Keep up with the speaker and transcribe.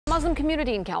Muslim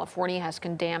community in California has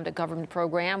condemned a government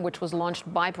program which was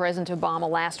launched by President Obama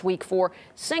last week for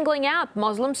singling out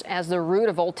Muslims as the root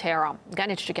of all terror.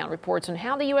 Govt reports on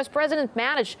how the U.S. president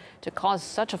managed to cause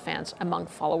such offense among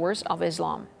followers of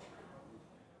Islam.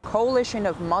 Coalition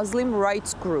of Muslim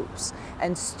rights groups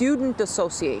and student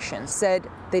associations said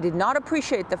they did not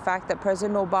appreciate the fact that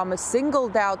President Obama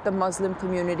singled out the Muslim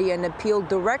community and appealed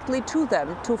directly to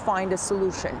them to find a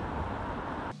solution.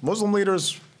 Muslim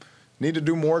leaders need to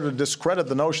do more to discredit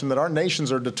the notion that our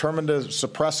nations are determined to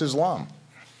suppress Islam,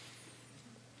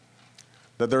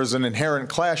 that there's an inherent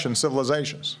clash in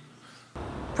civilizations.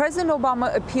 President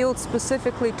Obama appealed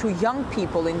specifically to young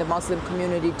people in the Muslim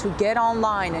community to get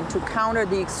online and to counter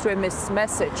the extremists'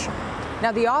 message.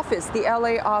 Now, the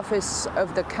LA office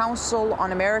of the Council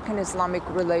on American-Islamic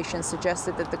Relations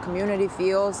suggested that the community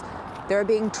feels they're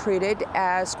being treated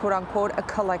as, quote-unquote, a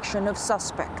collection of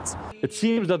suspects. It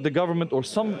seems that the government or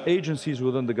some agencies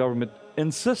within the government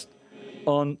insist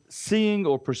on seeing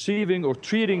or perceiving or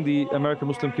treating the American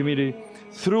Muslim community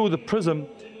through the prism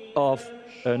of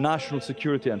national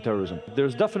security and terrorism.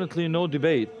 There's definitely no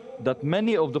debate that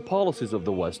many of the policies of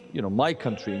the West, my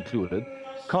country included,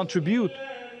 contribute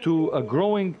to a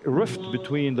growing rift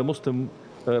between the Muslim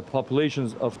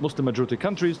populations of Muslim-majority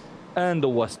countries and the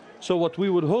West. So what we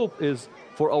would hope is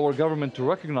for our government to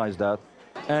recognize that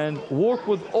and work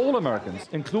with all Americans,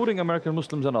 including American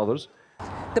Muslims and others.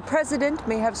 The president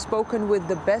may have spoken with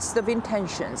the best of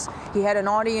intentions. He had an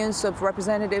audience of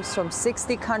representatives from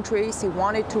 60 countries. He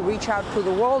wanted to reach out to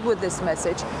the world with this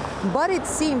message. But it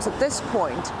seems at this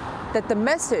point that the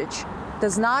message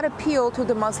does not appeal to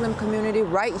the Muslim community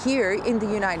right here in the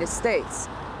United States.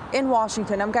 In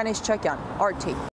Washington, I'm Ganesh Chakyan, RT.